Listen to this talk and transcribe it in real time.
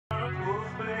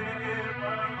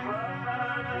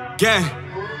Gang.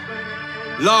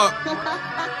 Lord.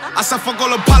 I said fuck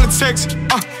all the politics.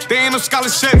 There ain't no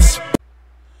scholarships.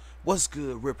 What's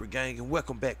good, Ripper gang, and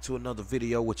welcome back to another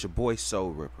video with your boy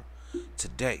Soul Ripper.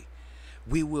 Today,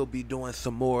 we will be doing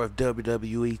some more of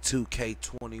WWE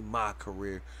 2K20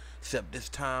 MyCareer, except this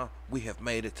time we have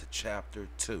made it to chapter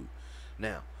 2.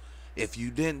 Now, if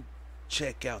you didn't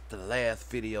check out the last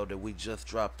video that we just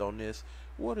dropped on this,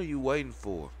 what are you waiting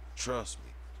for? Trust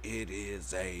me, it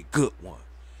is a good one.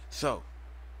 So,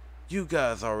 you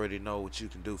guys already know what you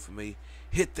can do for me.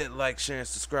 Hit that like, share, and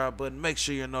subscribe button. Make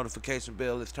sure your notification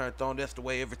bell is turned on. That's the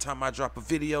way every time I drop a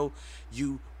video,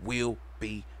 you will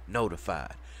be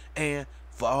notified. And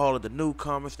for all of the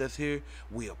newcomers that's here,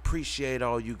 we appreciate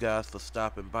all you guys for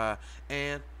stopping by.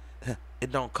 And it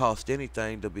don't cost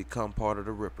anything to become part of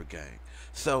the Ripper gang.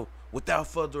 So, without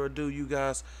further ado, you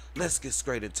guys, let's get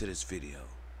straight into this video.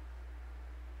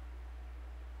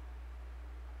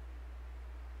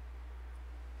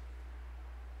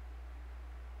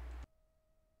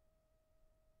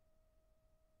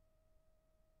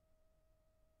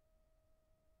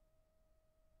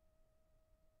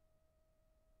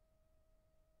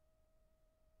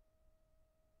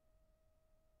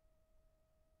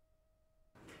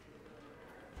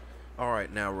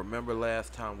 Alright, now remember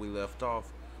last time we left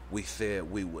off, we said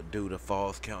we would do the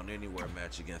Falls Count Anywhere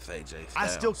match against AJ Styles. I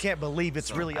still can't believe it's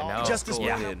really all just as go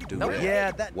ahead and do that. Yeah,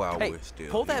 that while we're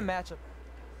still pull here. that matchup.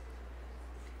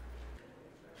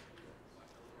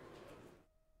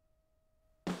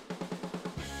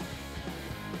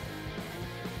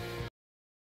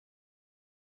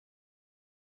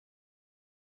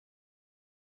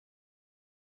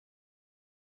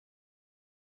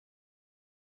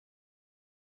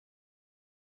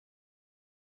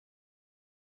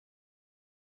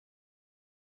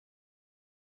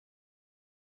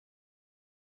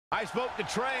 I spoke to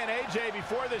Trey and AJ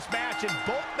before this match, and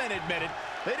both men admitted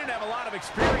they didn't have a lot of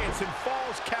experience in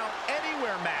Falls Count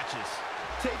Anywhere matches.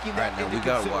 Taking that now we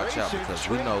gotta watch out because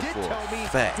we know for a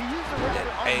fact that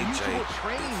AJ is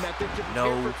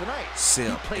no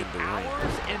simp in the ring.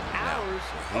 Now,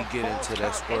 if he get into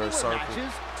that square circle,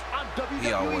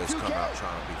 he always come out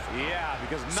trying to be funny. Yeah,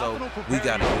 because so we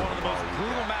gotta give him all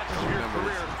we got. Remember,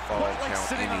 this is a Fall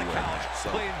Count Anywhere match, so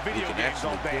we can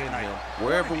actually pin him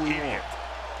wherever we want.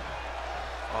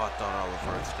 Oh, I thought I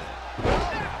reversed it.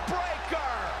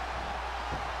 Breaker!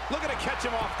 Looking to catch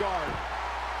him off guard.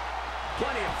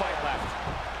 Plenty of fight left.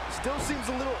 Still seems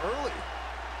a little early.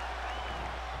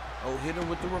 Oh, hit him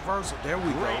with the reversal. There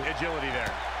we go. Great agility there.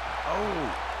 Oh.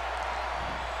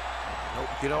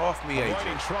 Nope, get off me, AJ.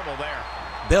 Avoiding trouble there.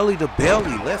 Belly to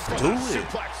belly. Let's do it.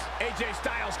 Suplex. AJ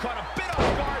Styles caught a bit off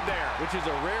guard there, which is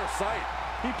a rare sight.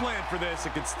 He planned for this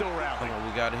and can still rally. Come on,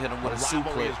 we gotta hit him with a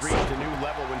suplex. Has reached a new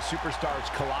level when superstars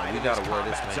collide. We gotta wear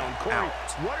this man out.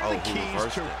 What are the keys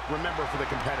to remember for the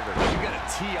competitors? You gotta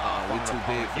tee off. We too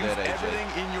big for that, AJ. Everything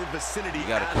in your vicinity. You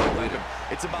gotta come with him.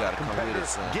 It's about the competitor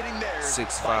getting there.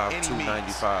 6'5",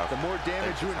 295. The more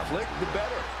damage you inflict, the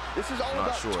better. This is all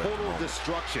about total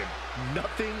destruction.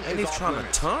 Nothing is off limits. And he's trying to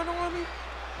turn on me?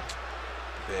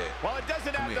 While it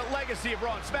doesn't have the legacy of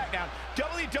Raw and SmackDown,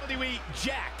 WWE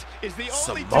Jacked is the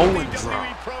only Samoan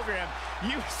WWE program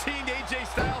you've seen AJ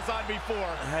Styles on before.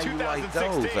 How you like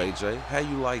those, AJ? How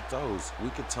you like those?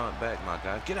 We can taunt back, my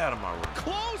guy. Get out of my ring.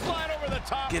 Clothesline over the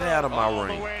top. Get out of my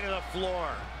ring. All the way to the floor.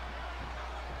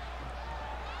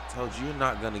 Told you you're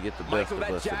not gonna get the best of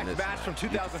us in this match. From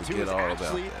 2002 is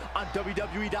actually on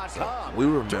WWE.com. So we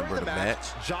remember the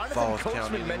match. Jonathan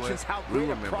Coachman mentions how great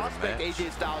a prospect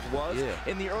AJ Styles was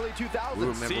in the early 2000s. We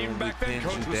remember when we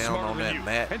pinned you down on that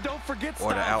mat,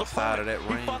 or the outside of that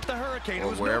ring,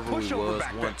 or wherever we was,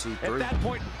 1, 2, 3. At that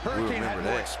point, we Hurricane remember had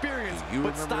more that. experience, You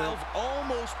but remember Styles that?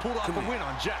 almost pulled off a win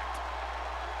on Jacked.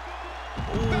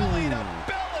 Ooh. Belly to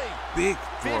belly. Big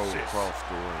throw across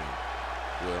the ring.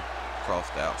 Well, across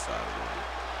the outside of the ring.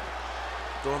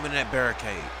 Throw him in that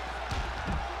barricade.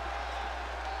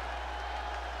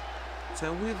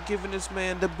 So we're giving this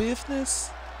man the business.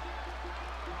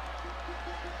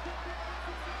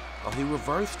 Oh, he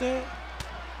reversed that?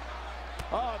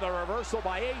 Oh, the reversal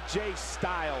by AJ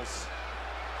Styles.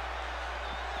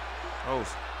 Oh,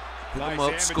 pick him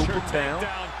up, scoop him down.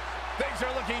 Things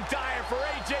are looking dire for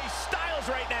AJ Styles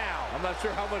right now. I'm not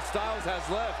sure how much Styles has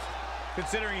left.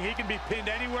 Considering he can be pinned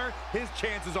anywhere, his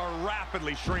chances are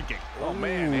rapidly shrinking. Oh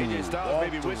man, AJ Styles may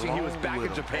be wishing he was back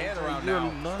in Japan around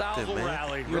now. Styles will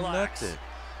rally. You're nothing.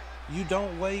 You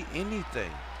don't weigh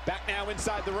anything. Back now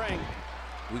inside the ring.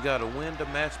 We gotta win the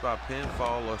match by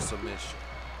pinfall or submission.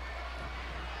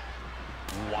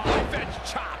 Wow.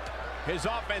 Edge chop. His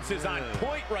offense is on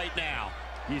point right now.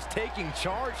 He's taking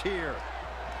charge here.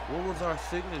 What was our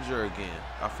signature again?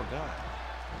 I forgot.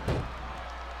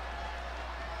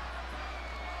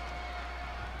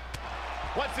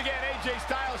 Once again, AJ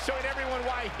Styles showing everyone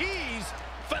why he's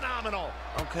phenomenal.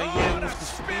 Okay, yeah, it was the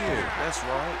spear. That's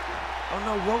right. Oh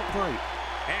no, rope break.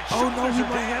 Oh no, he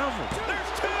might have him.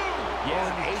 There's two.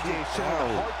 Yeah, AJ showing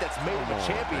the heart that's made him a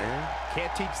champion. Man.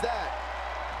 Can't teach that.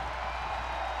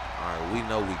 All right, we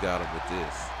know we got him with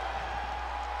this.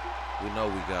 We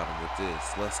know we got him with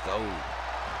this. Let's go.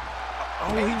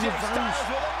 Oh, he reversed.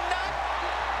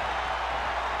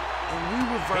 And we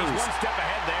reversed. He's one step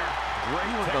ahead there. Great,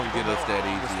 you weren't gonna get us that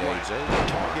easy, AJ.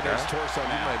 Target his torso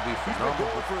now. You might be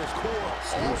phenomenal. For his core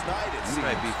all night, it you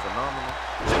might be phenomenal.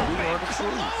 We are the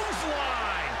truth.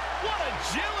 Clothesline. What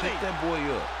agility! Pick that boy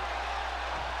up.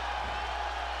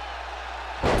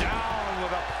 Down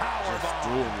with a power Just bomb.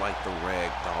 threw him like the rag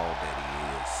doll that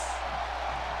he is.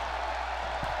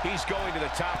 He's going to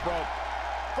the top rope.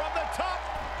 From the top.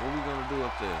 What are we gonna do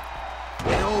up there?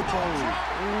 Elbow.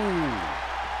 Ooh.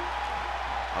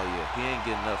 Oh yeah, he ain't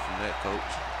getting up from that,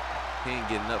 coach. He ain't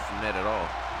getting up from that at all.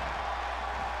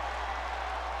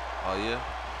 Oh yeah?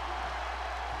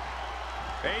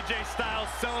 AJ Styles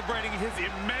celebrating his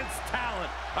immense talent.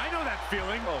 I know that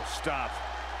feeling. Oh, stop.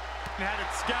 Had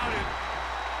it scouted.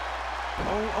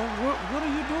 What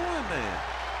are you doing, man?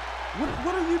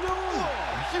 What are you doing? Oh,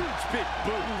 huge big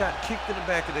boot. He got kicked in the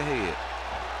back of the head.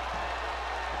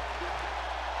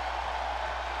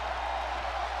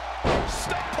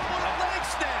 Stop pulling a leg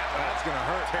snap. That's gonna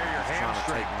hurt. Tear your Trying to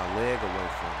hamstring. take my leg away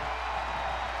from him.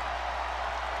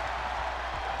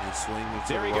 He swing me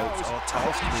to the ropes. Oh,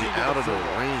 tossed me out of the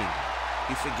ring.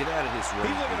 He said, get out of this ring.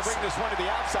 He's looking to bring this one to the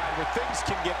outside where things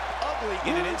can get ugly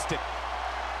in an instant.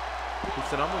 He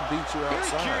said, I'm going to beat you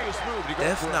outside. Very curious move to go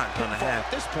That's for not going to happen. At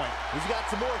this point, he's got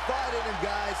some more fight in him,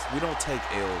 guys. We don't take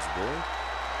L's, boy.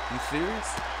 You serious?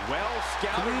 Well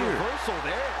scouted reversal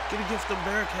there. Get against them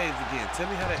barricades again. Tell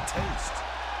me how that tastes.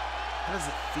 How does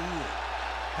it feel?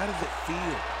 How does it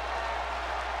feel?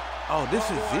 Oh, this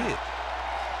is it.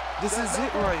 This is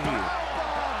it right here.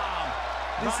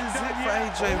 This is it for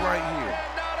AJ right here.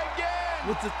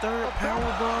 With the third power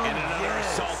bomb. And another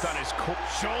assault on his core.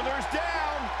 Shoulders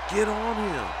down. Get on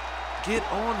him. Get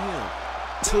on him.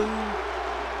 2,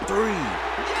 3.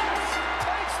 Yes,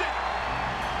 takes it.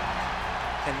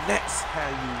 And that's how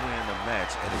you win a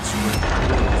match at Extreme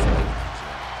Rules.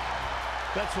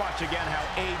 Let's watch again how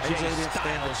AJ didn't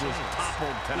stand a Styles was chance.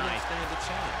 toppled He didn't tonight. stand a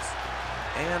chance.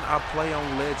 And I play on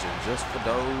Legend, just for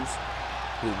those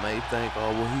who may think,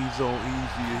 oh, well, he's on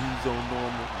easy or he's on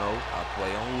normal. No, I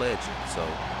play on Legend, so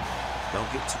don't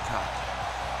get too cocky.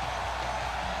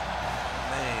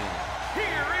 Man.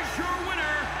 Here is your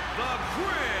winner, the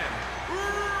Grim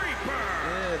Reaper.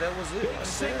 Yeah, that was it. Big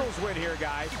singles win here,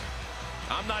 guys.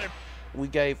 I'm not. We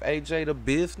gave AJ the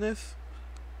business.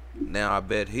 Now I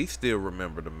bet he still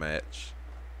remember the match.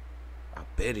 I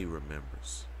bet he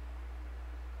remembers.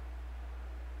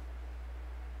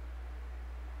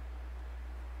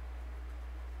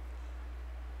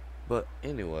 But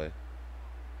anyway,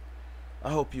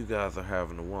 I hope you guys are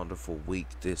having a wonderful week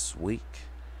this week.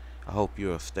 I hope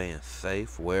you are staying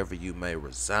safe wherever you may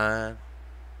reside.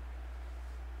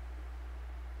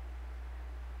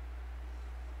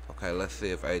 Okay, let's see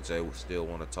if AJ will still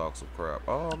want to talk some crap.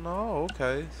 Oh, no,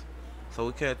 okay. So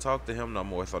we can't talk to him no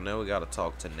more, so now we got to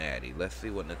talk to Natty. Let's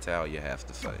see what Natalia has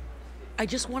to say. I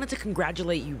just wanted to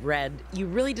congratulate you, Red. You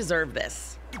really deserve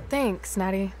this. Thanks,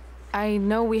 Natty. I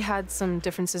know we had some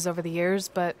differences over the years,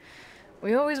 but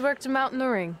we always worked them out in the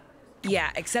ring.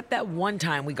 Yeah, except that one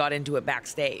time we got into it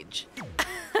backstage.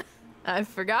 I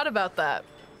forgot about that.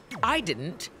 I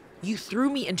didn't. You threw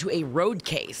me into a road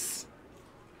case.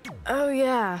 Oh,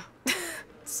 yeah.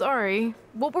 Sorry.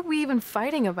 What were we even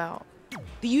fighting about?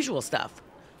 The usual stuff.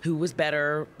 Who was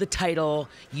better, the title,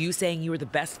 you saying you were the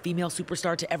best female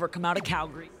superstar to ever come out of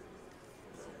Calgary.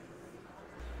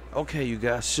 Okay, you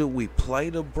guys, should we play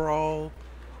the brawl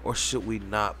or should we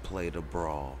not play the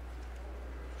brawl?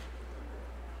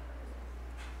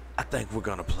 I think we're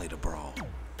gonna play the brawl.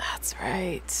 That's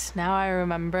right. Now I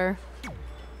remember.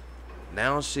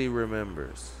 Now she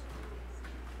remembers.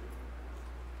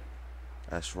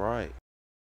 That's right.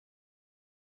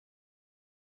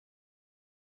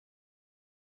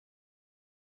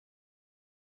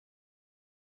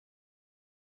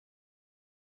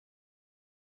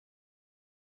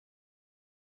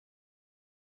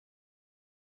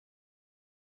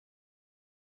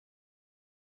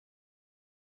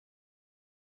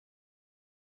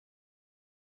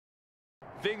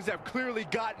 Things have clearly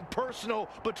gotten personal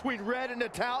between Red and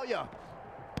Natalia.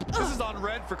 This is on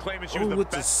red for claiming she was the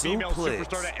with best the female suplex.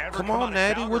 superstar to ever Come on, out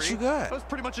Natty, of what you Calgary. got? That was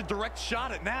pretty much a direct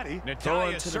shot at Natty. Throw Natalya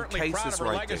into is the certainly proud cases of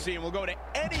her right legacy there. and will go to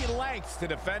any lengths to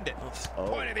defend it.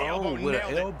 Point of the elbow, with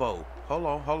nailed an it. elbow.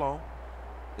 Hold on.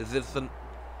 Is this an...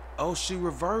 Oh, she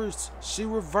reversed.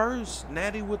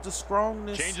 Natty with the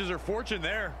strongness. Changes her fortune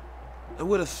there. And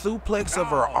with a suplex of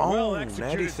her well own. executed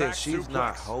Natty said back she's suplex.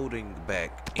 not holding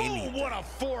back anything. Oh, what a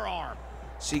forearm.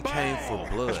 She came for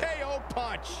blood. KO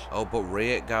punch. Oh, but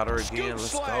Red got her again. Scoop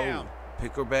Let's slam. go.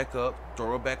 Pick her back up.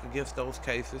 Throw her back against those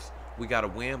cases. We got to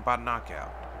win by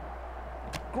knockout.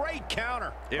 Great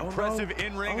counter. Impressive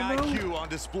in-ring IQ on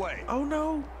display. Oh,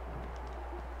 no.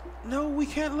 No, we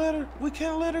can't let her. We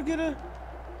can't let her get a...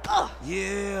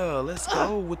 Yeah, let's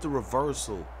go with the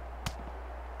reversal.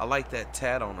 I like that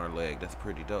tat on her leg. That's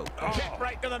pretty dope. Kick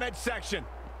right to the midsection.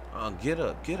 Get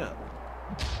up.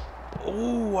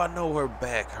 Oh, I know her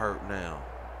back hurt now.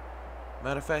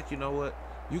 Matter of fact, you know what?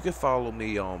 You can follow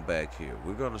me on back here.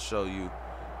 We're going to show you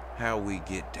how we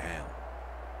get down.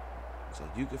 So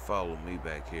you can follow me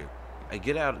back here. Hey,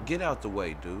 get out the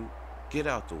way, dude. Get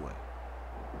out the way.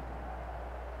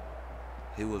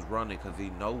 He was running because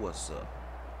he know what's up.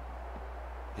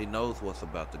 He knows what's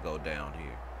about to go down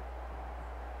here.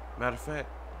 Matter of fact,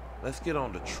 let's get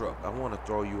on the truck. I want to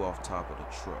throw you off top of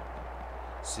the truck.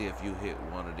 See if you hit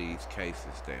one of these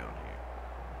cases down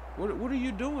here. What are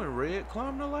you doing, Red?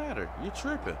 Climb the ladder. You're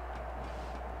tripping.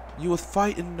 You was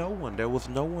fighting no one. There was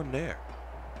no one there.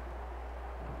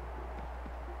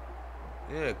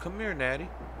 Yeah, come here, Natty.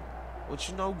 What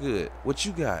you know good? What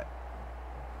you got?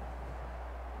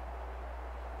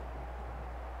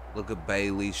 Look at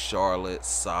Bailey, Charlotte,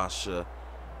 Sasha,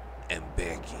 and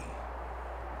Becky.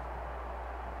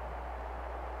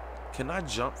 Can I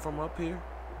jump from up here?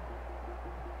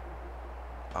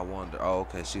 I wonder. Oh,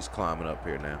 okay, she's climbing up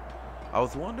here now. I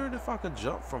was wondering if I could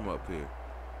jump from up here.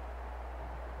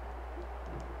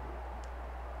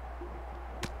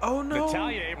 Oh, no.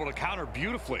 Natalya able to counter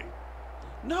beautifully.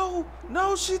 No,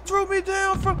 she threw me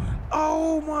down from...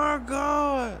 Oh, my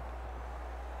God.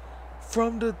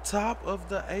 From the top of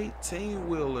the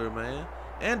 18-wheeler, man.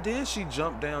 And then she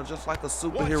jumped down just like a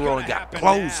superhero and got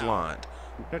clotheslined.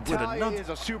 Natalya is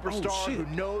a superstar who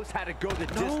knows how to go the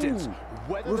distance,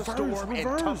 weather the storm,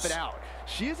 and tough it out.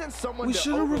 She isn't someone we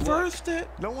should have reversed it.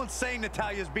 No one's saying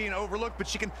Natalya's being overlooked, but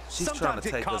she's trying sometimes to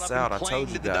get take caught us up out. I in told playing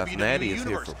you the guys, WWE Natty is here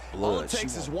universe. for blood. All it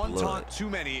takes is one taunt too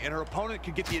many, and her opponent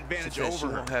could get the advantage said she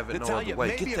over won't her. have it no Natalya other way.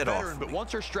 may Get be a that off veteran, but me.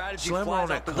 once her strategy Slam her flies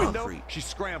on out the that window, concrete. she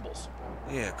scrambles.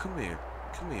 Yeah, come here.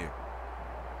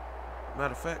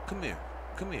 Matter of fact, come here.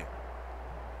 Let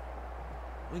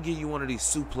me give you one of these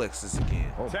suplexes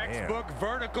again. Textbook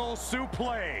vertical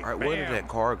suplex. All right, where did that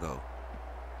car go?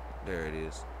 There it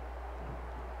is.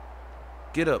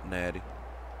 Get up, Natty.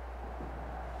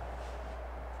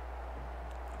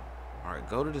 All right,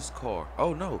 go to this car.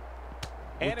 Oh, no.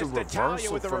 And With the it's Natalya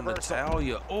reversal with the from reversal.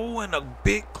 Natalya. Oh, and a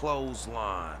big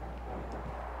clothesline.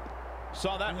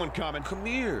 Saw that one coming. Come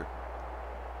here.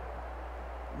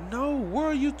 No, where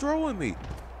are you throwing me?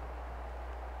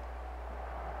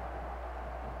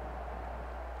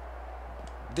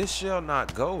 This shall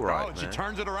not go right, man. She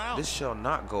turns it around. This shall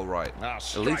not go right.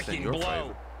 At least in your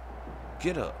favor.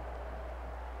 Get up.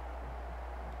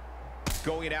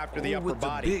 Going after the upper with the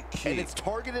body. big kick. And it's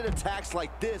targeted attacks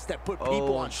like this that put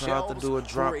people on tried shelves to do a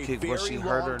drop for a kick, but she very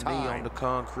hurt her long knee time. on the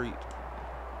concrete.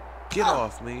 Get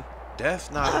off me.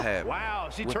 That's not happening. Wow,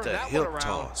 she with turned the that hip one around.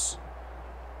 toss.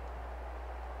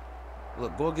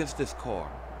 Look, go against this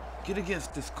car. Get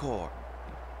against this car.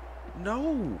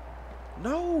 No.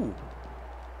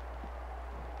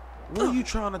 Where are you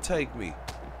trying to take me?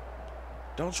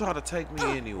 Don't try to take me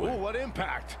anywhere. Oh, what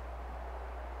impact.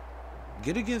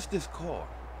 Get against this car.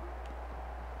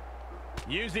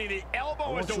 Using the I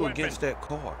elbow want as a you weapon. against that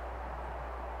car.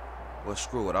 Well,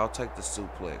 screw it. I'll take the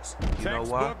suplex. You know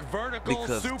why? Textbook vertical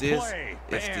Because suplex.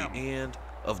 this is the Bam. end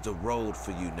of the road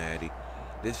for you, Natty.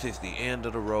 This is the end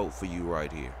of the road for you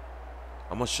right here.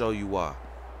 I'm going to show you why.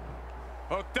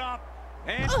 Hooked up.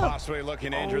 And possibly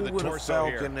looking to injure the with a torso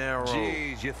here. Falcon Arrow.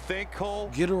 Jeez, you think, Cole?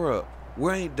 Get her up.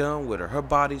 We ain't done with her. Her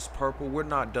body's purple. We're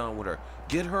not done with her.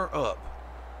 Get her up.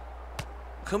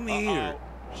 Come here.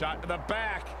 Shot to the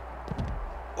back.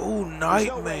 Oh, no way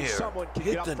nightmare. someone can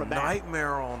Hit get up the from that.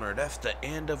 nightmare on her. That's the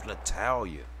end of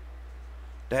Natalya.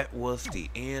 That was the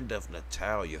end of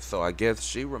Natalya. So I guess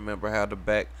she remember how the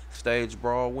backstage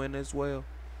brawl went as well.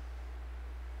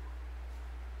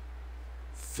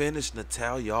 Finished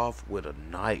Natalya off with a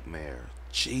nightmare.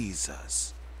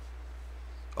 Jesus.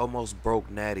 Almost broke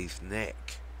Natty's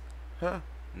neck.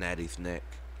 Natty's neck.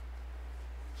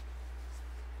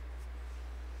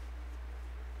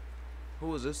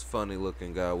 Who is this funny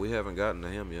looking guy? We haven't gotten to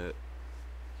him yet.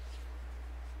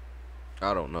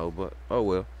 I don't know, but oh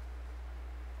well.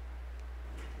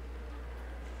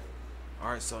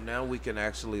 Alright, so now we can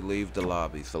actually leave the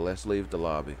lobby. So let's leave the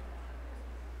lobby.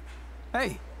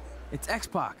 Hey, it's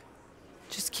X-Pac.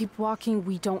 Just keep walking,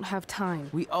 we don't have time.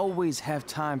 We always have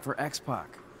time for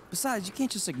X-Pac. Besides, you can't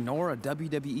just ignore a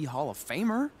WWE Hall of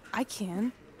Famer. I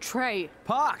can. Trey.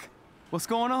 Pac, what's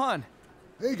going on?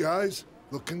 Hey guys,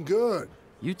 looking good.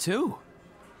 You too.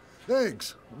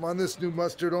 Thanks. I'm on this new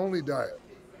mustard-only diet.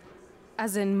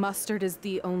 As in mustard is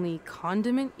the only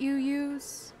condiment you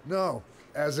use? No,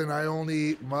 as in I only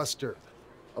eat mustard.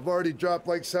 I've already dropped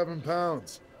like 7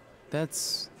 pounds.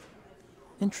 That's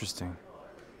interesting.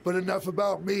 But enough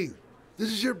about me.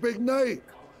 This is your big night.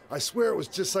 I swear it was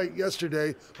just like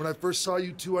yesterday when I first saw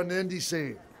you two on the indie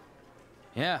scene.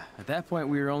 Yeah, at that point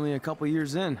we were only a couple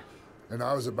years in. And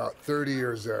I was about 30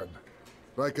 years in.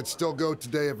 But I could still go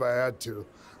today if I had to.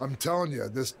 I'm telling you,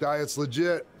 this diet's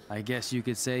legit. I guess you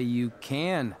could say you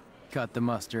can cut the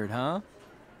mustard, huh?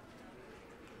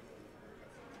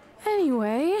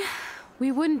 Anyway,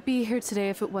 we wouldn't be here today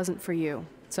if it wasn't for you.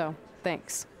 So,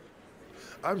 thanks.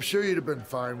 I'm sure you'd have been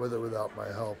fine with it without my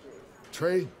help.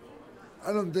 Trey,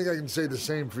 I don't think I can say the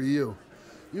same for you.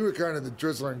 You were kind of the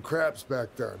drizzling craps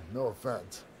back then, no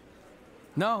offense.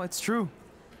 No, it's true.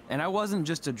 And I wasn't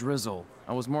just a drizzle.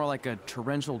 I was more like a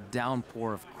torrential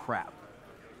downpour of crap.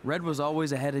 Red was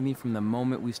always ahead of me from the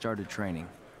moment we started training.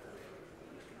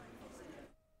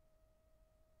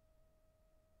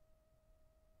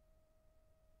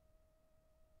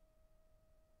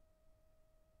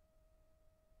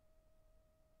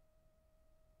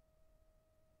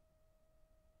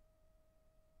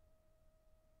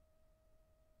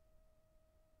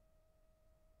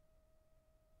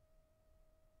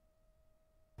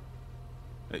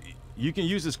 You can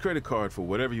use this credit card for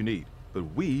whatever you need, but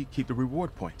we keep the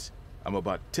reward points. I'm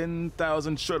about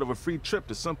 10,000 short of a free trip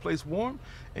to someplace warm,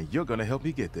 and you're gonna help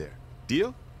me get there.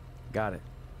 Deal? Got it.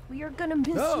 We are gonna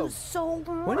miss you so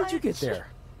much. When did you get there?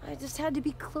 I just had to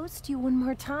be close to you one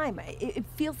more time. It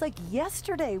feels like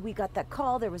yesterday we got that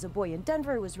call. There was a boy in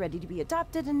Denver who was ready to be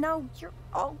adopted, and now you're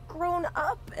all grown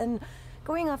up and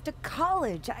going off to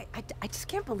college. I just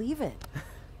can't believe it.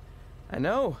 I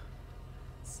know.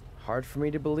 Hard for me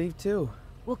to believe, too.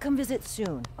 We'll come visit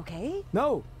soon, okay?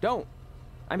 No, don't.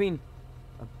 I mean,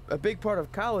 a big part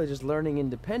of college is learning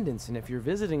independence, and if you're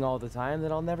visiting all the time,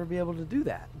 then I'll never be able to do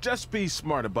that. Just be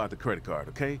smart about the credit card,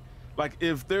 okay? Like,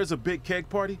 if there's a big keg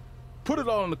party, put it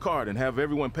all on the card and have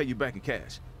everyone pay you back in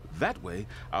cash. That way,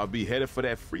 I'll be headed for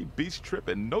that free beach trip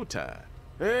in no time.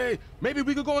 Hey, maybe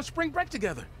we could go on spring break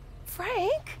together.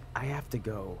 Frank? I have to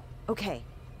go. Okay,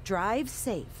 drive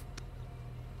safe.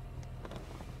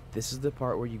 This is the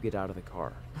part where you get out of the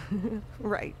car.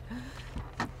 Right.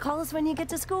 Call us when you get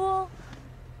to school.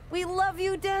 We love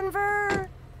you, Denver!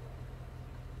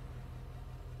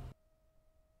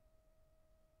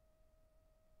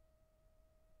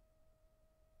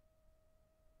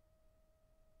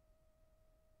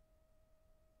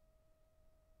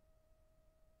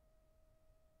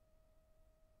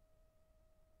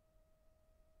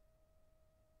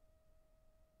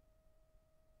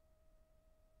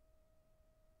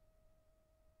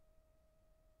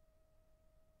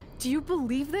 Do you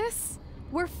believe this?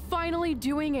 We're finally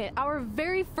doing it. Our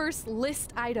very first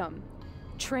list item.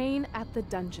 Train at the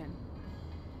dungeon.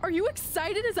 Are you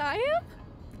excited as I am?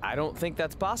 I don't think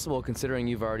that's possible, considering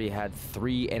you've already had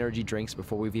 3 energy drinks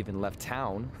before we've even left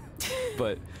town.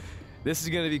 But this is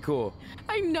gonna be cool.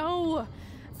 I know.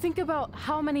 Think about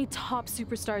how many top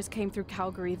superstars came through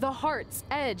Calgary. The Harts,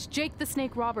 Edge, Jake the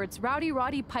Snake Roberts, Rowdy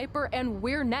Roddy Piper, and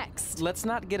we're next. Let's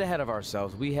not get ahead of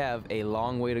ourselves. We have a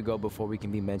long way to go before we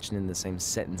can be mentioned in the same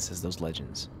sentence as those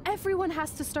legends. Everyone has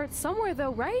to start somewhere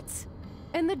though, right?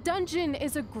 And the dungeon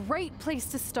is a great place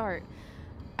to start.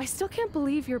 I still can't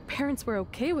believe your parents were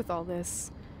okay with all this.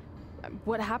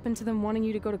 What happened to them wanting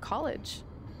you to go to college?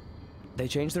 They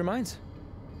changed their minds.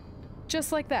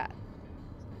 Just like that.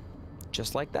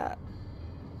 Just like that.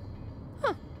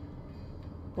 Huh.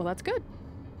 Well, that's good.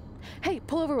 Hey,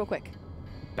 pull over real quick.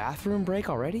 Bathroom break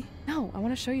already? No, I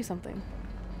want to show you something.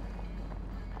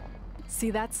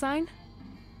 See that sign?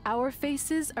 Our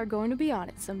faces are going to be on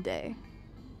it someday.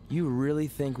 You really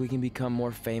think we can become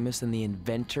more famous than the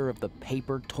inventor of the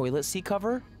paper toilet seat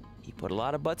cover? He put a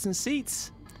lot of butts in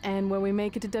seats. And when we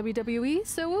make it to WWE,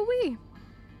 so will we.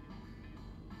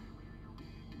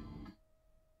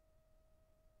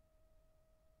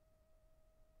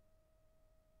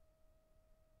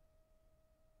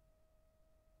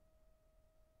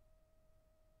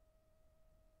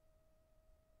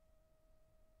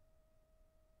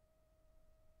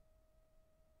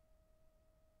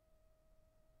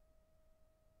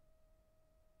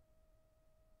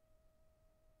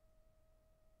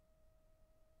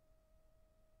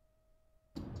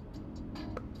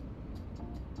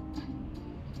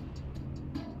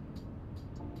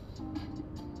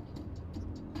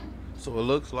 So it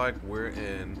looks like we're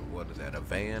in, what is that, a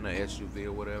van, a SUV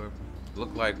or whatever.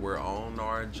 Look like we're on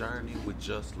our journey. We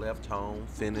just left home,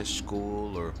 finished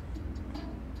school, or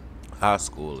high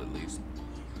school at least.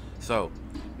 So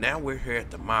now we're here at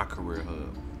the MyCareer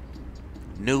Hub.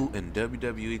 New in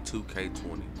WWE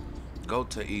 2K20. Go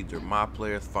to either my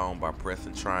player's phone by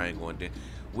pressing triangle, and then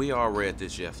we all read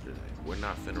this yesterday. We're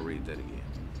not finna read that again.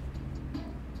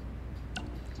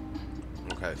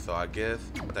 Okay, so I guess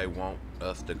they want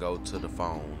us to go to the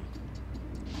phone.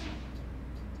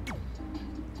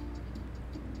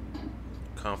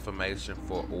 Confirmation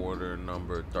for order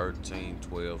number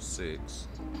 13126.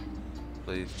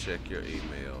 Please check your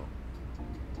email.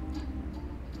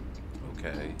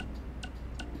 Okay.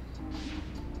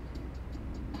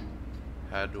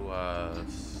 How do I...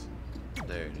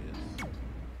 There it is.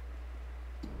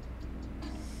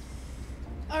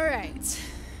 All right.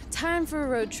 Time for a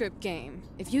road trip game.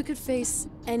 If you could face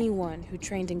anyone who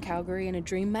trained in Calgary in a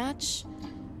dream match,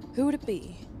 who would it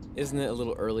be? Isn't it a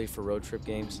little early for road trip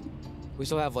games? We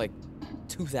still have like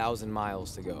 2,000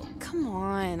 miles to go. Come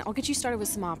on, I'll get you started with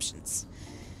some options.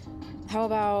 How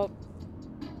about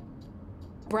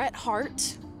Bret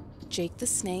Hart, Jake the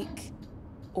Snake,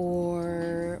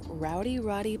 or Rowdy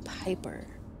Roddy Piper?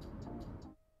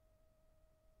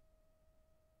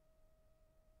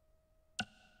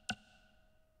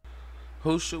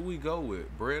 Who should we go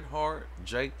with? Bret Hart,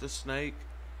 Jake the Snake,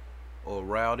 or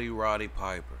Rowdy Roddy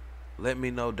Piper? Let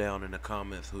me know down in the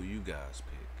comments who you guys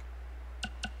pick.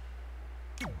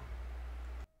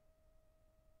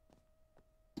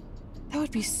 That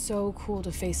would be so cool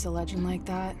to face a legend like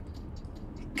that.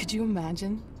 Could you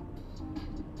imagine?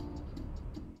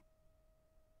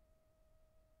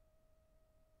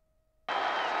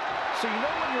 So you know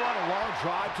when you're on a long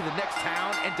drive to the next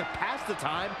town and to pass the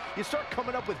time, you start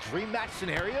coming up with dream match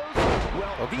scenarios?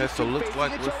 Well, okay, so looks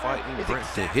like we're fighting Bert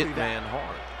the Hitman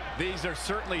Hart. These are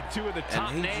certainly two of the top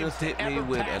and he names just hit to me ever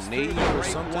with pass a knee through the or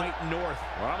Great something. White North.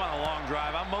 Well, I'm on a long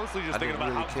drive. I'm mostly just thinking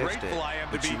about how grateful I am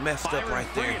to but be you messed up right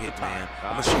there, Hitman.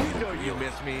 I'm gonna show you the real. You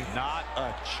miss me. Not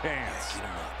a chance. Get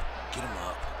him up. Get him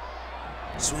up.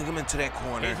 Swing him into that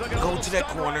corner. Go to that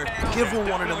corner. Give him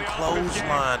one of them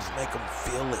clotheslines. Make him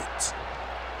feel it.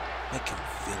 Make him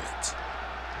feel it.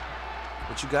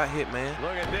 What you got, Hitman?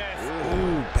 Look at this.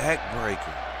 Ooh,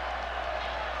 backbreaker.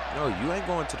 No, you ain't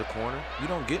going to the corner. You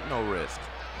don't get no rest.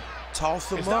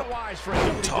 Toss him it's up. Not wise for a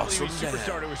WWE toss him superstar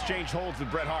down. to exchange holds with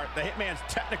Bret Hart. The Hitman's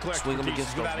technical Swing him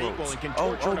expertise against is without those equal ropes. and can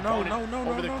torture an opponent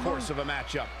over the no. course of a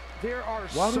matchup. There are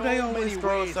Why do they so always many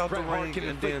throw us ways out the Bret Hart ring can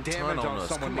and then inflict ton damage on on us?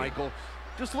 someone, Come here. Michael.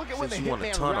 Just look at when the Since you wanna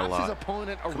Hitman ton a wraps lot, his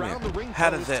opponent come around here. the ring How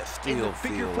does post that in still the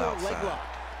figure feel four leg outside? lock.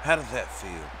 How does that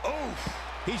feel? Oh,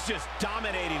 he's just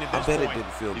dominating at I this bet point. it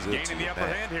didn't feel He's good gaining to the your upper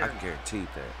back. hand here. I can guarantee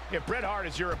that. If Bret Hart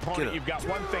is your Get opponent, up. you've got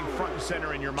one thing front and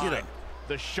center in your mind. up.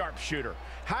 The sharpshooter.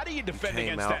 How do you defend came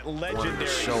against out that wanting to legendary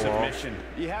show off. submission?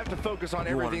 You have to focus on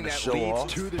You everything wanted to that show leads off?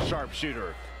 to the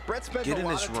sharpshooter. Brett spends Get a in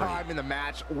lot this of ring. time in the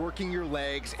match working your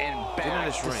legs and Get in back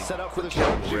this to ring. set up for the Quick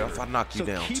count, sharpshooter. ref. I knock you So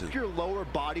down, keep too. your lower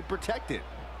body protected.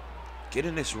 Get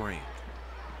in this ring.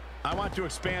 I want to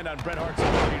expand on Bret Hart's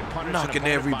ability to punish Knocking an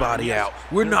opponent everybody by out.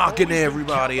 We're There have knocking always been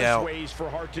everybody countless out. ways for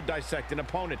Hart to dissect an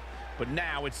opponent, but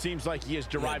now it seems like he is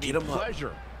deriving get him up.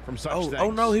 pleasure from such Oh, things. oh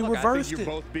no, he Look, reversed I think it.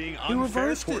 you're both being He unfair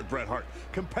reversed toward it. Bret Hart.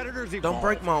 Competitors evolve. Don't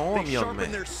break my arm, They young sharpen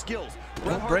man. their skills. Don't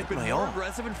Bret Hart's break been my more arm.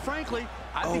 aggressive, and frankly,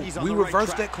 I Oh, think he's on we the right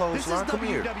reversed track. that clothesline. This is Come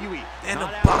here. WWE, And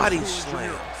not a our body school slam.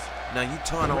 drills. Now you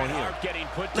turn on Bret him. Hart getting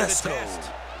put to Let's the go.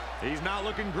 test. He's not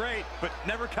looking great, but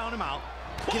never count him out.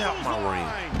 Get out my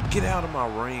ring. Get out of my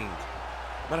ring.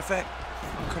 Matter of fact,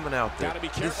 I'm coming out there. Gotta be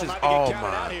This careful is not to get all counted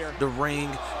out mine. here. The ring,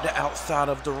 the outside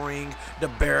of the ring, the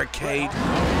barricade.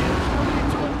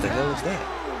 What the hell is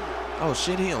that? Oh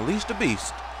shit, he unleashed the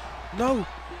beast. No.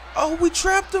 Oh, we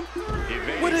trapped him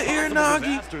with an ear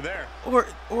nagi.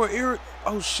 Or ear.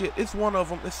 Oh shit, it's one of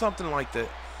them. It's something like that.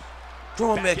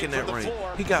 Throw him back in that ring.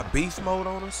 He got beast mode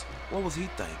on us. What was he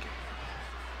thinking?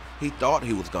 He thought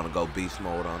he was gonna go beast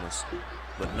mode on us.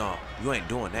 But no, you ain't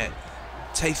doing that.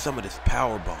 Taste some of this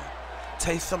power bomb.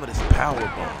 Taste some of this power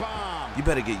bomb. You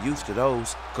better get used to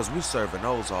those, cause we're serving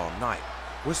those all night.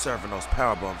 We're serving those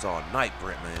power bombs all night,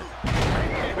 Brent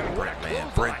man.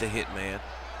 Brent the Hitman.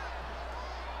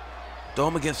 Throw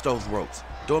him against those ropes.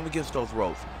 Throw him against those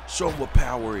ropes. Show him what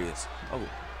power is. Oh,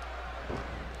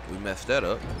 we messed that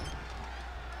up.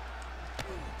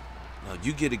 No,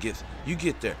 you get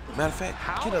there. Matter of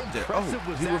fact, get up there. Oh,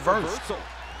 he reversed.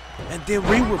 And then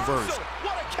we reversed.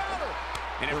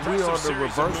 And we are the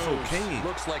reversal king.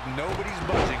 Looks like nobody's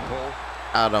budging, Cole.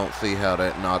 I don't see how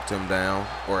that knocked him down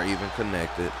or even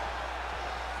connected.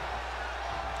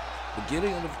 But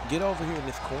get over here in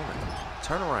this corner.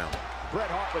 Turn around. Bret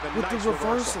Hart with the nice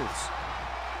reversals.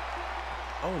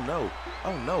 Oh no.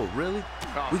 Oh no, really?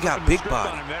 We got big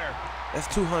body.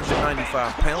 That's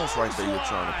 295 pounds right there you're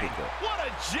trying to pick up. What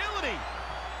agility!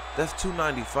 That's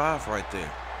 295 right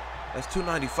there. That's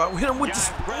 295. We hit him with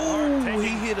the ooh, he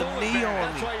hit a knee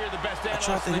on me. I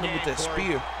tried to hit him with that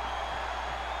spear.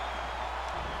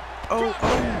 Oh,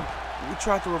 we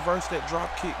tried to reverse that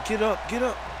drop kick. Get up, get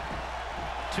up.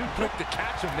 Too quick to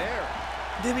catch him there.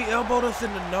 Then he elbowed us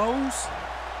in the nose.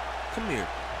 Come here,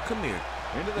 come here.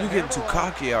 You getting too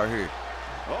cocky out here.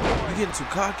 You getting too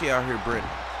cocky out here, Bret.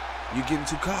 You getting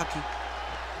too cocky.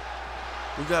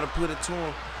 We gotta put it to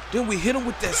him. Then we hit him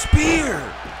with that spear.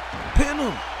 Pin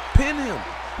him, pin him.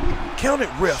 Count it,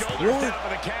 ref. 1,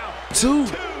 2,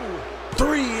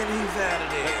 3, and he's out of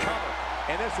there.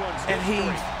 And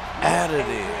he's out of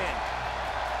there.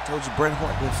 Told you Bret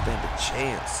Hart didn't stand a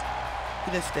chance.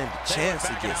 He didn't stand a chance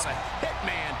against me.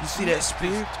 You see that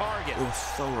spear? It was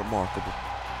so remarkable.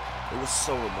 It was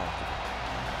so remarkable.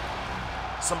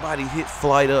 Somebody hit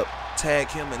Flight up, tag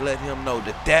him, and let him know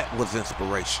that that was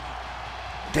inspiration.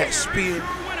 That spear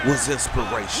was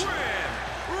inspiration.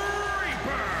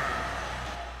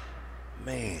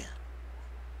 Man.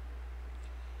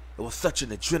 It was such an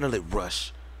adrenaline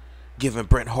rush giving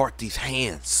Bret Hart these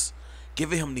hands.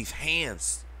 Giving him these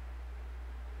hands.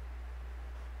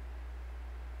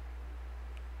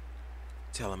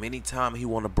 Tell him anytime he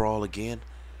want to brawl again,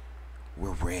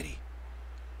 we're ready.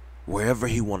 Wherever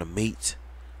he want to meet,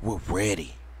 we're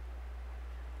ready.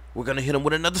 We're going to hit him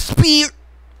with another spear.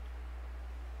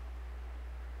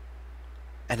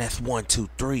 And that's 1, 2,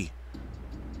 3.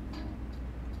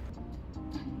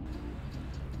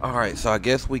 Alright, so I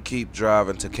guess we keep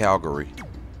driving to Calgary.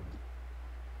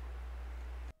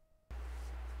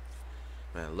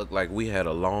 Man, it looked like we had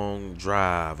a long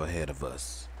drive ahead of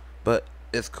us. But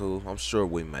it's cool. I'm sure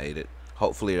we made it.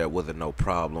 Hopefully there wasn't no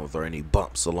problems or any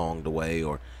bumps along the way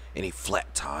or any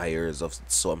flat tires of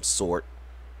some sort.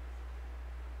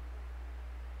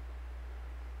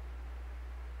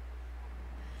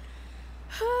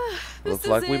 Looks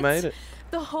like we made it.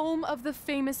 The home of the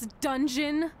famous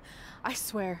dungeon. I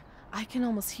swear, I can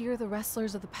almost hear the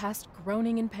wrestlers of the past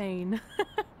groaning in pain.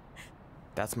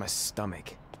 That's my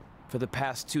stomach. For the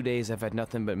past 2 days, I've had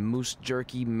nothing but moose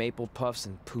jerky, maple puffs,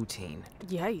 and poutine.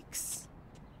 Yikes.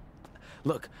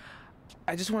 Look,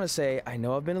 I just want to say, I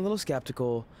know I've been a little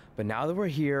skeptical, but now that we're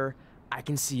here, I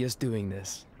can see us doing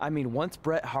this. I mean, once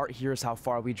Bret Hart hears how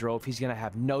far we drove, he's going to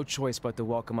have no choice but to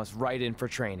welcome us right in for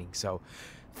training. So,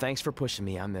 thanks for pushing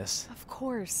me on this. Of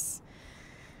course.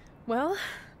 Well,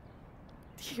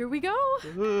 here we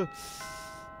go.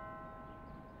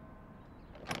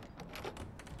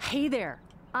 Hey there.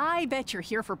 I bet you're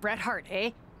here for Bret Hart,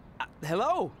 eh?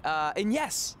 Hello. And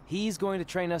yes, he's going to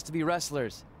train us to be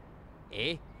wrestlers.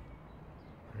 Eh?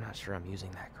 I'm not sure I'm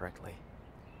using that correctly.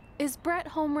 Is Bret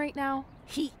home right now?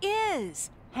 He is.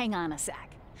 Hang on a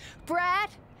sec. Bret,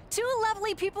 2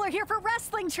 lovely people are here for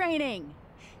wrestling training.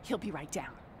 He'll be right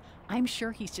down. I'm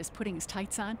sure he's just putting his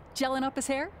tights on, gelling up his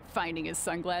hair, finding his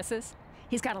sunglasses.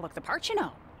 He's got to look the part, you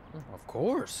know. Of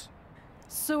course.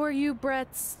 So are you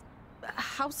Bret's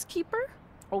housekeeper?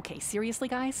 Okay, seriously,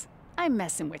 guys? I'm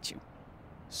messing with you.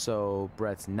 So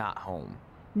Bret's not home?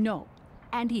 No,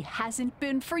 and he hasn't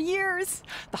been for years.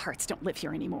 The Harts don't live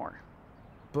here anymore.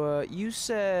 But you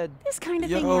said... This kind of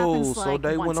thing happens so like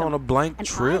they once went on a blank and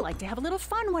trip? I like to have a little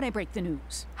fun when I break the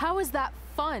news. How is that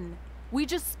fun? We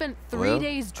just spent 3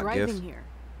 days driving here.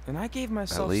 And I gave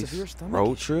myself severe stomach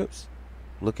road issues. trips?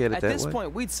 Look at it that way. At this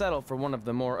point, we'd settle for one of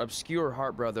the more obscure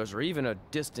Hart brothers or even a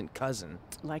distant cousin.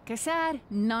 Like I said,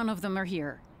 none of them are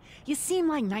here. You seem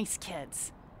like nice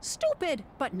kids. Stupid,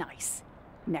 but nice.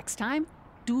 Next time,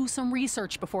 do some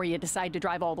research before you decide to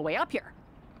drive all the way up here.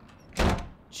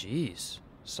 Jeez.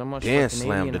 So much Dan for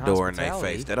slammed the Canadian door in their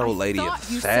face. That old lady I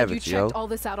is you savage, said you yo. checked all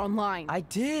this out online. I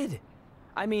did.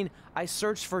 I mean, I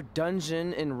searched for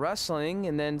dungeon in wrestling,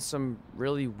 and then some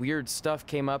really weird stuff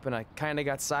came up, and I kind of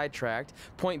got sidetracked.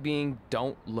 Point being,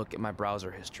 don't look at my browser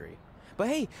history. But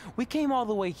hey, we came all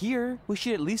the way here. We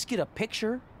should at least get a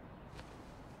picture.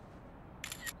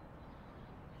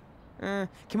 Can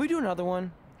we do another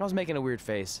one? I was making a weird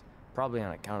face. Probably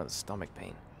on account of the stomach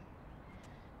pain.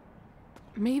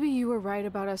 Maybe you were right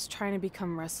about us trying to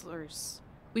become wrestlers.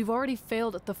 We've already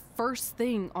failed at the first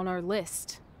thing on our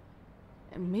list.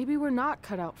 And maybe we're not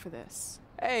cut out for this.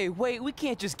 Hey, wait, we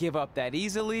can't just give up that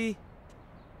easily.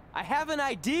 I have an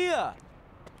idea.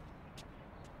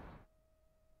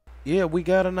 Yeah, we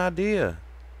got an idea.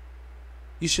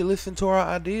 You should listen to our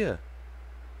idea.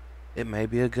 It may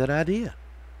be a good idea.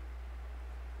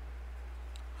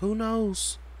 Who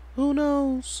knows? Who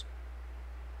knows?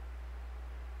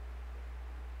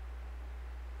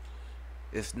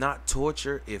 It's not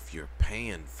torture if you're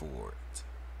paying for it.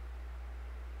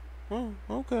 Oh,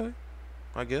 okay.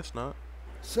 I guess not.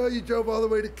 So you drove all the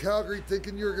way to Calgary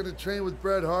thinking you were going to train with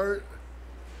Bret Hart?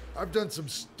 I've done some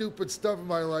stupid stuff in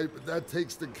my life, but that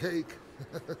takes the cake.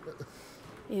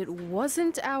 It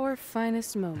wasn't our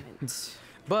finest moment.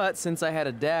 But since I had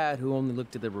a dad who only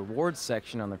looked at the rewards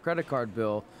section on the credit card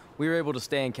bill, we were able to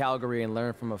stay in Calgary and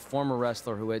learn from a former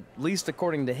wrestler who, at least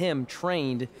according to him,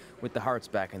 trained with the Harts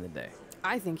back in the day.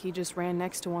 I think he just ran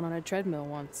next to one on a treadmill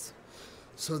once.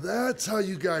 So that's how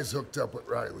you guys hooked up with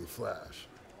Riley Flash.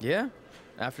 Yeah.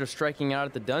 After striking out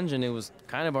at the dungeon, it was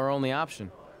kind of our only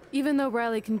option. Even though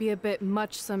Riley can be a bit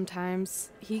much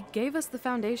sometimes, he gave us the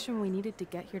foundation we needed to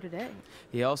get here today.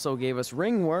 He also gave us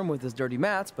ringworm with his dirty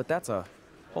mats, but that's a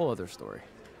whole other story.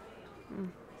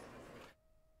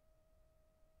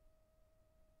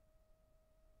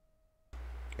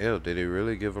 Ew, did he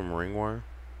really give him ringworm?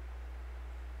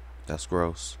 That's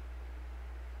gross.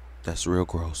 That's real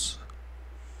gross.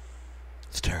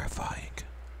 It's terrifying.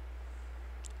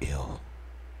 Ew.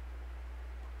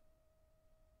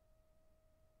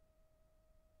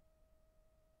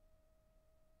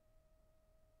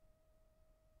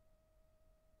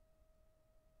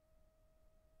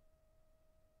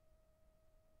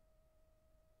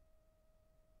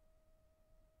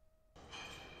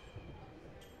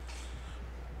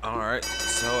 Alright,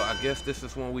 so I guess this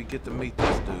is when we get to meet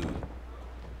this dude.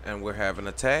 And we're having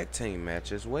a tag team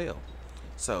match as well.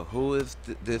 So who is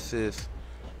this is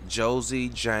Josie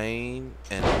Jane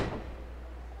and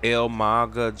El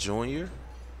Maga Jr.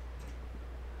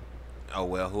 Oh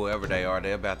well, whoever they are,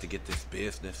 they're about to get this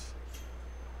business.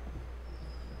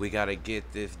 We gotta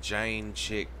get this Jane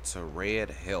chick to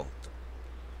red health.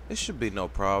 This should be no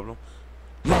problem.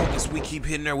 Long as we keep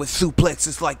hitting her with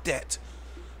suplexes like that.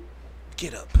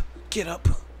 Get up. Get up.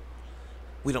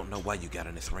 We don't know why you got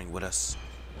in this ring with us.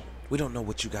 We don't know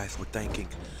what you guys were thinking.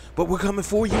 But we're coming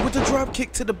for you with a drop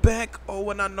kick to the back.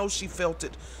 Oh, and I know she felt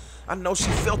it. I know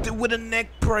she felt it with a neck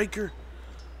breaker.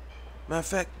 Matter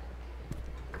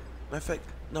of fact,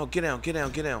 no, get down, get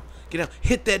down, get down. Get down.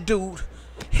 Hit that dude.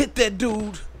 Hit that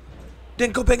dude.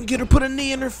 Then go back and get her, put a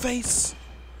knee in her face.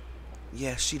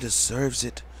 Yeah, she deserves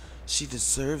it. She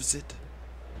deserves it.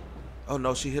 Oh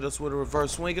no, she hit us with a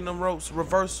reverse. Swinging them ropes.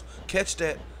 Reverse. Catch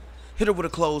that. Hit her with a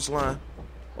clothesline.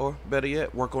 Or better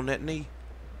yet, work on that knee.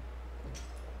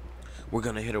 We're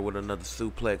gonna hit her with another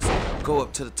suplex. Go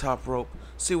up to the top rope.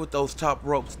 See what those top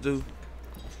ropes do.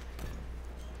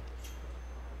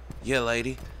 Yeah,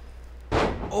 lady.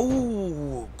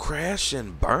 Oh, crash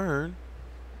and burn.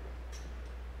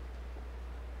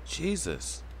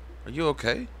 Jesus. Are you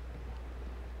okay?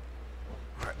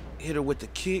 Alright, hit her with the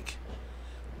kick.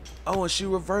 Oh, and she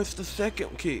reversed the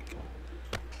second kick.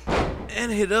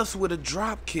 And hit us with a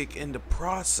drop kick in the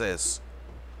process.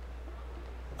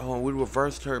 Oh, and we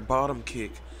reversed her bottom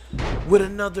kick with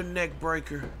another neck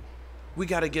breaker. We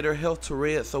gotta get her health to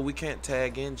red, so we can't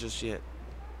tag in just yet.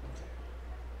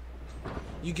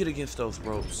 You get against those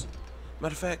ropes.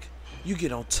 Matter of fact, you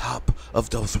get on top of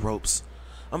those ropes.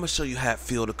 I'm gonna show you how it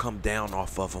feels to come down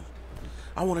off of them.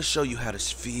 I wanna show you how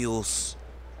this feels.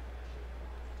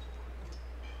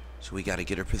 So we gotta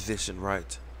get her position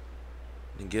right.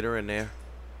 And get her in there.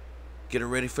 Get her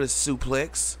ready for the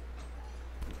suplex.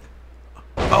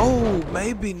 Oh,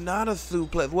 maybe not a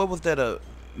suplex. What was that? A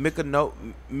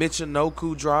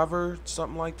Michinoku driver?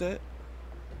 Something like that?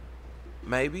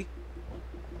 Maybe.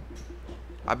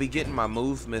 I be getting my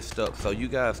moves messed up, so you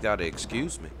guys gotta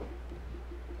excuse me.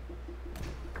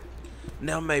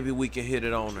 Now maybe we can hit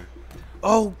it on her.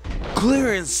 Oh,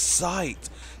 clear in sight.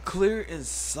 Clear in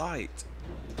sight.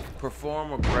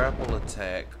 Perform a grapple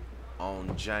attack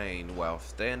on Jane while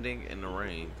standing in the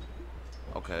ring.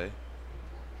 Okay.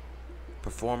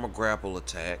 Perform a grapple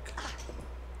attack.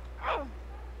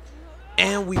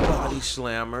 And we body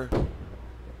slam her.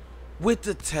 With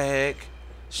the tag,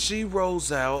 she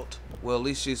rolls out. Well, at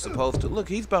least she's supposed to. Look,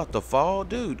 he's about to fall.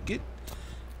 Dude, get...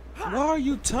 Why are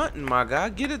you taunting, my guy?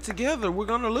 Get it together. We're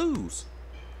gonna lose.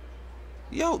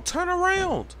 Yo, turn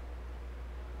around.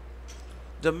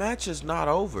 The match is not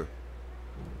over.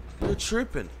 You're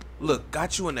tripping. Look,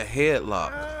 got you in a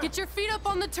headlock. Get your feet up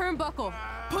on the turnbuckle.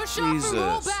 Push Jesus. off and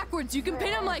roll backwards. You can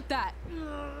pin him like that.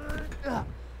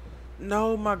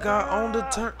 No, my guy, on the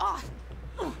turn.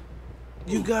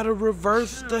 You gotta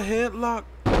reverse the headlock.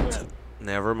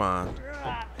 Never mind.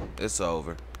 It's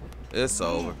over. It's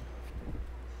over.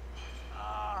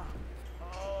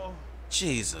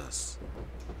 Jesus.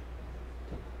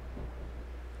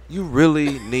 You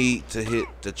really need to hit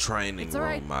the training It's all room,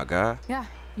 right. my guy. Yeah,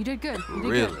 you did good. You did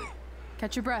Really? good.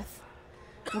 Catch your breath.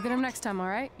 We'll get him next time, all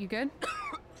right? You good?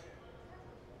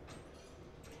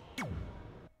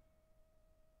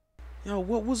 Yo,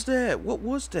 what was that? What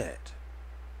was that?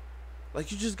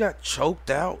 Like, you just got choked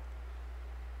out?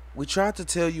 We tried to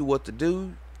tell you what to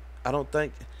do. I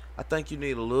think you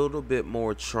need a little bit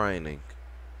more training.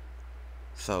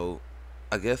 So,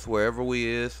 I guess wherever we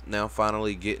is, now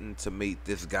finally getting to meet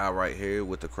this guy right here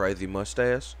with the crazy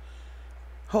mustache.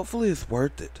 Hopefully it's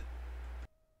worth it.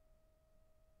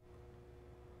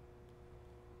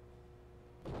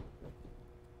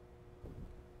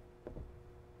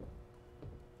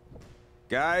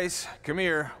 Guys, come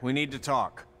here. We need to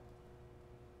talk.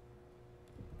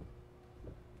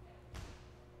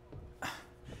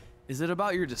 Is it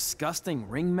about your disgusting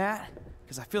ring mat?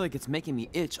 Because I feel like it's making me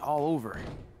itch all over.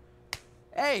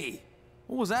 Hey,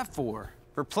 what was that for?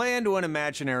 For playing to an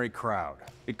imaginary crowd.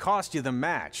 It cost you the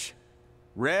match.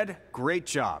 Red, great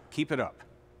job. Keep it up.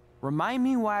 Remind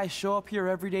me why I show up here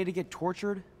every day to get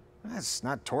tortured? That's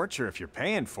not torture if you're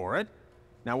paying for it.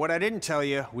 Now, what I didn't tell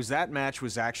you was that match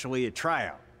was actually a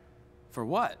tryout. For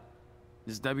what?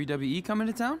 Is WWE coming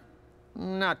to town?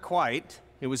 Not quite.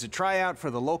 It was a tryout for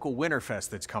the local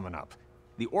Winterfest that's coming up.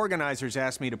 The organizers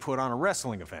asked me to put on a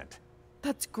wrestling event.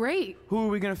 That's great. Who are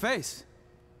we gonna face?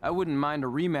 I wouldn't mind a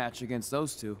rematch against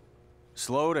those two.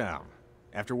 Slow down.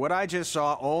 After what I just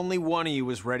saw, only one of you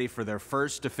was ready for their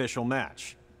first official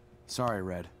match. Sorry,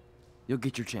 Red. You'll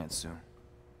get your chance soon.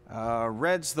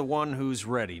 Red's the one who's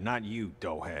ready, not you,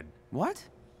 doughhead. What?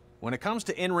 When it comes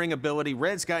to in-ring ability,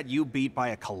 Red's got you beat by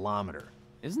a kilometer.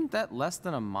 Isn't that less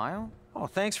than a mile? Oh,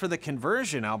 thanks for the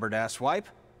conversion, Albert Asswipe.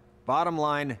 Bottom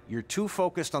line, you're too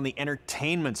focused on the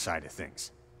entertainment side of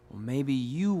things. Well, maybe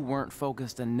you weren't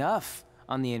focused enough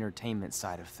on the entertainment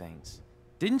side of things.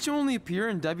 Didn't you only appear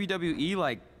in WWE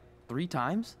like 3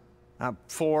 times?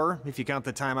 4, if you count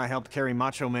the time I helped carry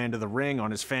Macho Man to the ring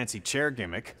on his fancy chair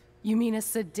gimmick. You mean a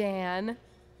sedan?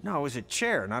 No, it was a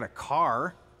chair, not a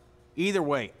car. Either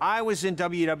way, I was in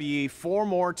WWE 4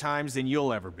 more times than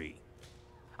you'll ever be.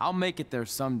 I'll make it there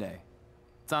someday.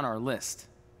 It's on our list.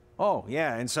 Oh,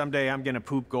 yeah, and someday I'm gonna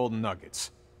poop golden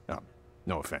nuggets.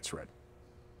 No offense, Red.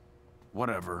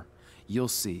 Whatever. You'll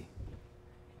see.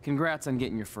 Congrats on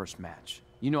getting your first match.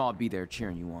 You know I'll be there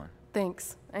cheering you on.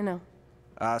 Thanks. I know.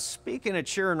 Speaking of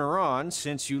cheering her on,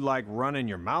 since you like running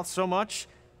your mouth so much,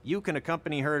 you can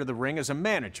accompany her to the ring as a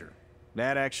manager.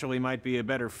 That actually might be a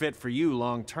better fit for you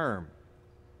long term.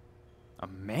 A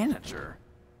manager?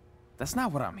 That's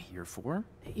not what I'm here for.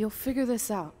 You'll figure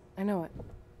this out. I know it.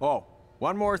 Oh,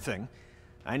 one more thing.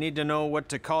 I need to know what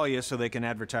to call you so they can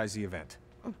advertise the event.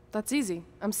 Oh, that's easy.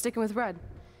 I'm sticking with Red.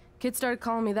 Kids started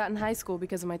calling me that in high school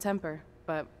because of my temper,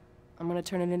 but I'm gonna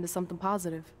turn it into something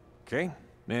positive. Okay.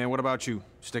 And what about you?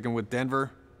 Sticking with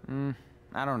Denver?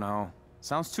 I don't know.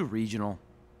 Sounds too regional.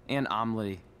 And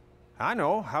omelette-y. I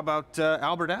know. How about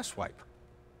Albert Asswipe?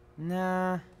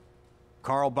 Nah.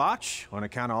 Carl Botch, on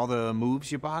account of all the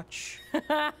moves you botch?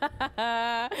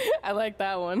 I like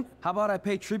that one. How about I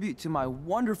pay tribute to my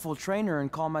wonderful trainer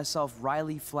and call myself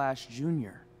Riley Flash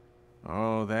Jr.?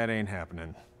 Oh, that ain't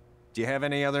happening. Do you have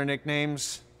any other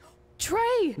nicknames?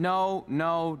 Trey! No,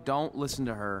 don't listen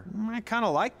to her. I kind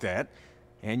of like that.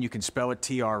 And you can spell it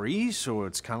T-R-E, so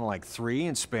it's kind of like 3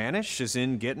 in Spanish, as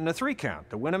in getting a 3 count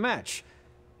to win a match.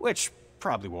 Which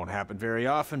probably won't happen very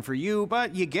often for you,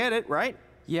 but you get it, right?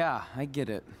 Yeah, I get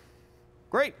it.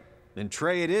 Great. Then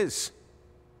Trey it is.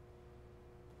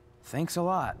 Thanks a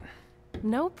lot.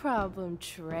 No problem,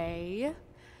 Trey.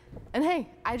 And hey,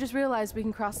 I just realized we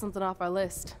can cross something off our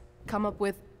list. Come up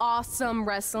with awesome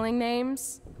wrestling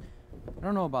names. I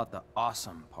don't know about the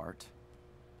awesome part.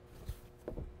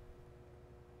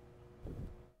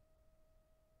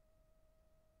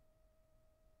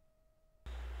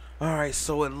 Alright,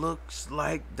 so it looks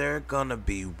like they're gonna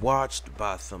be watched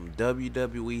by some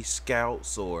WWE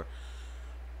scouts or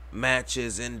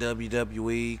matches in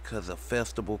WWE because a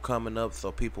festival coming up,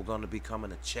 so people gonna be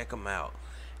coming to check them out.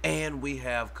 And we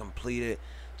have completed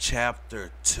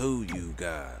chapter 2, you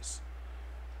guys.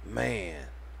 Man,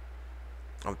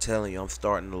 I'm telling you, I'm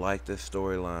starting to like this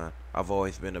storyline. I've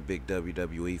always been a big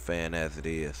WWE fan as it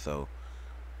is, so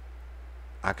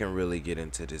I can really get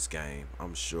into this game.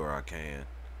 I'm sure I can.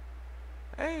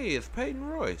 Hey, it's Peyton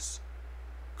Royce.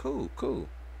 Cool.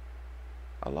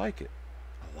 I like it.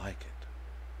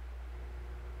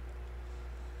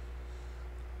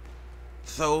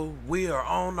 So, we are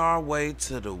on our way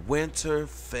to the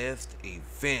Winterfest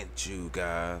event, you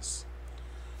guys.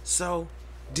 So,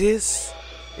 this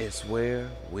is where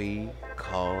we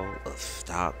call a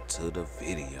stop to the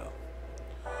video.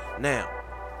 Now,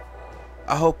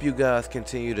 I hope you guys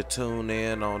continue to tune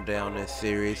in on down this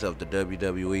series of the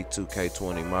WWE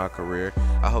 2K20 MyCareer.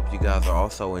 I hope you guys are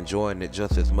also enjoying it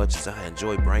just as much as I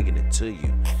enjoy bringing it to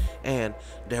you. And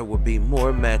there will be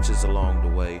more matches along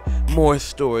the way, more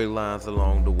storylines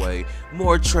along the way,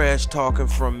 more trash talking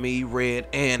from me, Red,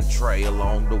 and Trey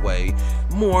along the way,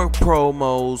 more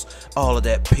promos, all of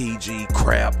that PG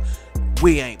crap.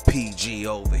 We ain't PG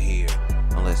over here.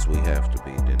 Unless we have to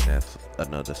be, then that's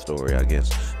another story, I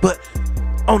guess. But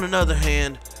on another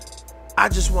hand, I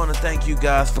just want to thank you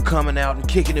guys for coming out and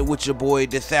kicking it with your boy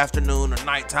this afternoon or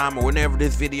nighttime or whenever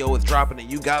this video is dropping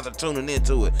and you guys are tuning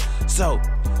into it. So,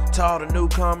 to all the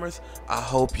newcomers, I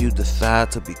hope you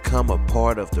decide to become a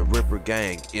part of the Ripper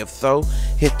gang. If so,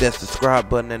 hit that subscribe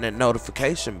button and that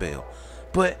notification bell.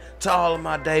 But to all of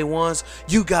my day ones,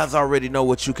 you guys already know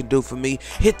what you can do for me.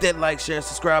 Hit that like, share, and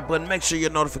subscribe button. Make sure your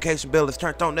notification bell is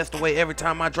turned on. That's the way every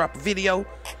time I drop a video,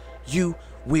 you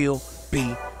will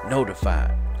be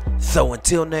notified. So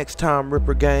until next time,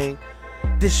 Ripper gang,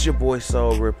 this is your boy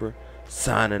Soul Ripper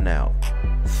signing out.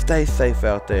 Stay safe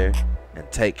out there and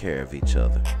take care of each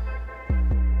other.